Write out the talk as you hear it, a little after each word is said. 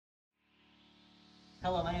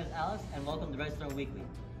Hello, my name is Alex, and welcome to Red Storm Weekly.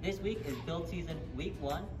 This week is build season week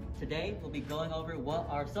 1. Today, we'll be going over what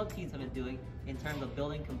our sub-teams have been doing in terms of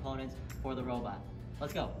building components for the robot.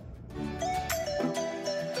 Let's go.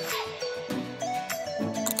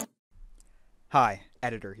 Hi,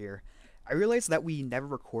 editor here. I realized that we never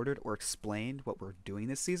recorded or explained what we're doing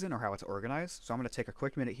this season or how it's organized, so I'm going to take a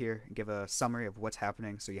quick minute here and give a summary of what's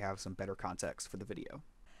happening so you have some better context for the video.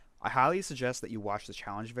 I highly suggest that you watch the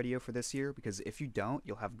challenge video for this year because if you don't,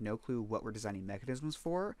 you'll have no clue what we're designing mechanisms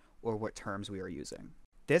for or what terms we are using.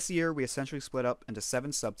 This year, we essentially split up into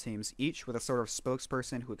 7 sub-teams, each with a sort of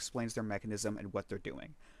spokesperson who explains their mechanism and what they're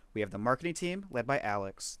doing. We have the marketing team, led by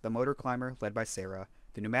Alex, the motor climber, led by Sarah,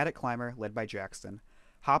 the pneumatic climber, led by Jackson,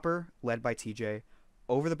 hopper, led by TJ,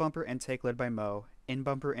 over-the-bumper intake, led by Mo,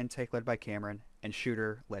 in-bumper intake, led by Cameron, and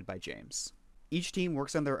shooter, led by James. Each team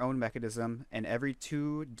works on their own mechanism, and every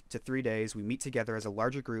 2 to 3 days we meet together as a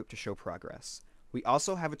larger group to show progress. We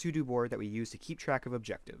also have a to-do board that we use to keep track of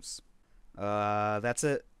objectives. That's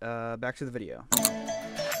it. Back to the video.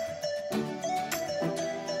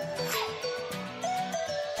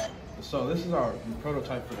 So this is our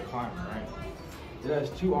prototype for the climber, right? It has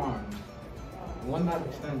 2 arms. One that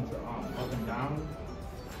extends up and down,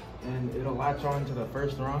 and it'll latch on to the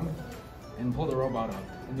first rung and pull the robot up.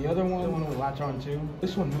 And the other one will latch on too.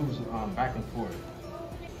 This one moves back and forth.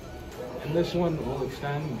 And this one will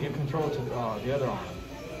extend and give control to the other arm.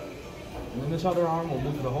 And then this other arm will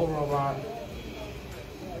move the whole robot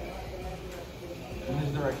in this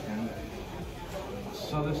direction.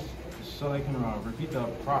 So they can repeat the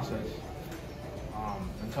process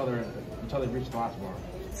until they reach the last bar.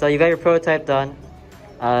 So you got your prototype done.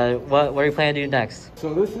 What are you planning to do next?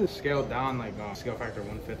 So this is scaled down, like scale factor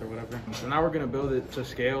 1/5 or whatever. So now we're gonna build it to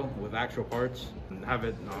scale with actual parts and have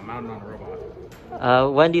it mounted on a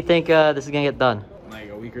robot. When do you think this is gonna get done?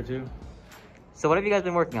 Like a week or 2. So what have you guys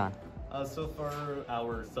been working on? So far,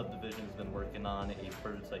 our subdivision's been working on a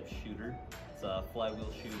prototype shooter. It's a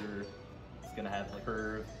flywheel shooter. It's gonna have a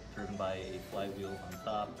curve driven by a flywheel on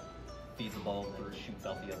top. Feeds the ball or shoots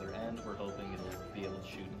out the other end. We're hoping it'll be able to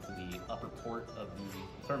shoot into the upper port of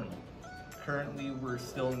the terminal. Currently, we're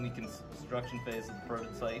still in the construction phase of the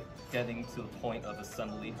prototype, getting to the point of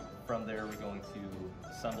assembly. From there, we're going to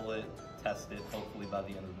assemble it, test it, hopefully by the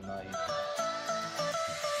end of the night.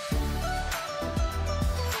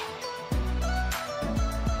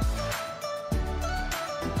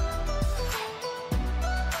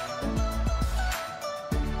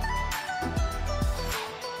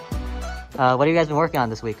 What have you guys been working on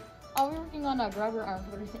this week? We're working on a grabber arm for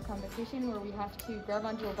the recent competition where we have to grab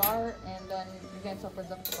onto a bar and then advance upwards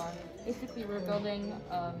up the bar. Basically, we're building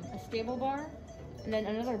a stable bar and then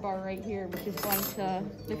another bar right here, which is going to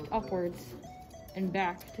lift upwards and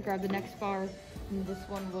back to grab the next bar. And this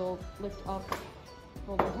one will lift up.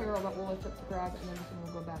 Well, the entire robot will lift up to grab, and then this one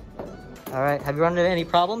will go back. All right. Have you run into any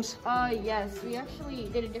problems? Yes. We actually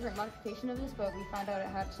did a different modification of this, but we found out it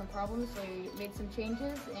had some problems, so we made some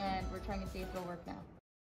changes, and we're trying to see if it'll work now.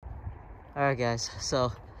 All right, guys.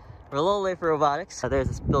 So we're a little late for robotics. There's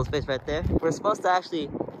this build space right there. We're supposed to actually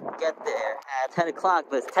get there at 10 o'clock,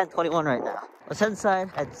 but it's 10:21 right now. Let's head inside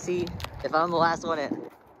and see if I'm the last one in.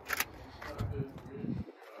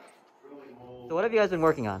 So what have you guys been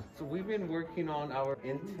working on? So we've been working on our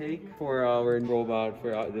intake for our robot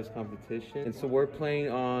for this competition. And so we're planning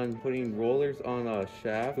on putting rollers on a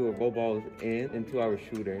shaft to roll balls into our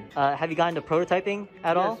shooter. Have you gotten to prototyping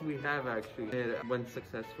at all? Yes, we have actually. It went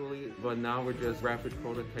successfully, but now we're just rapid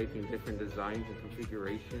prototyping different designs and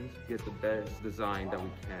configurations to get the best design that we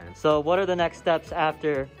can. So what are the next steps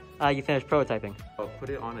after you finish prototyping? I'll put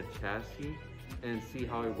it on a chassis and see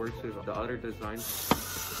how it works with the other designs.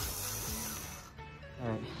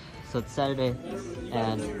 Alright, so it's Saturday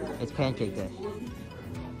and it's pancake day.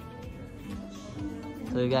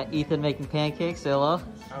 So we got Ethan making pancakes, say hello.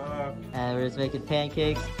 Hello. And we're just making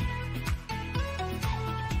pancakes.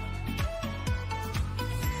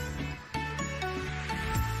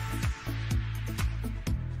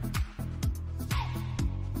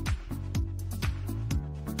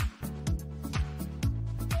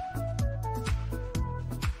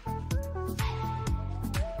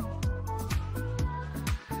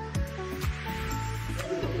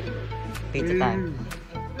 Pizza time.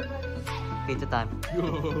 Pizza time.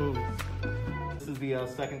 Yo. This is the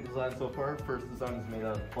second design so far. First design is made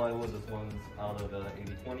out of plywood. This one's out of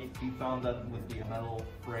 80/20. We found that with the metal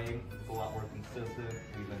frame, it's a lot more consistent.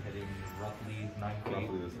 We've been hitting roughly 9 feet.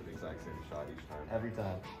 Roughly the exact same shot each time. Every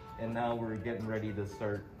time. And now we're getting ready to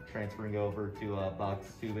start transferring over to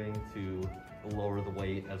box tubing to lower the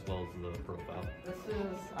weight as well as the profile. This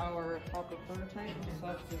is our hopper prototype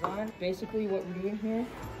 / design. Basically what we're doing here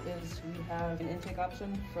is we have an intake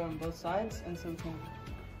option from both sides, and so we can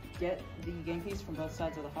get the game piece from both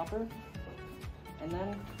sides of the hopper. And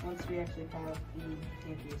then once we actually have the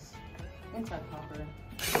game piece inside the hopper,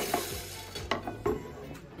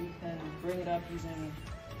 we can bring it up using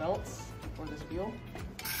belts or this wheel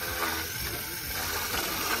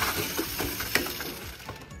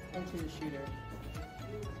into the shooter.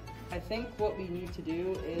 I think what we need to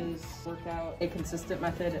do is work out a consistent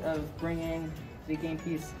method of bringing the game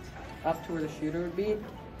piece up to where the shooter would be,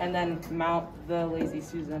 and then mount the Lazy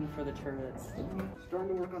Susan for the turrets. Starting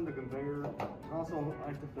to work on the conveyor. Also, I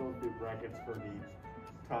have to fill the brackets for the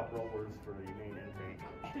top rollers for the main intake.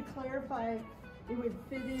 To clarify, it would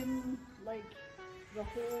fit in like the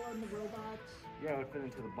hole in the robot. Yeah, it would fit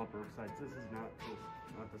into the bumper sides. This is not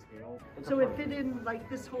the scale. So it fit in like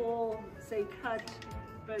this hole, say cut,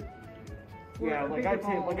 but yeah, like I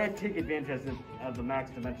take advantage of the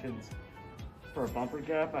max dimensions for a bumper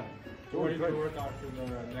gap. What do you work on for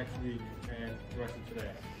the next week and the rest of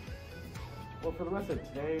today? Well, for the rest of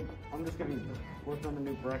today, I'm just going to work on the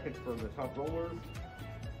new brackets for the top rollers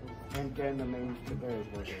and getting the main conveyors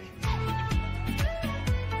working.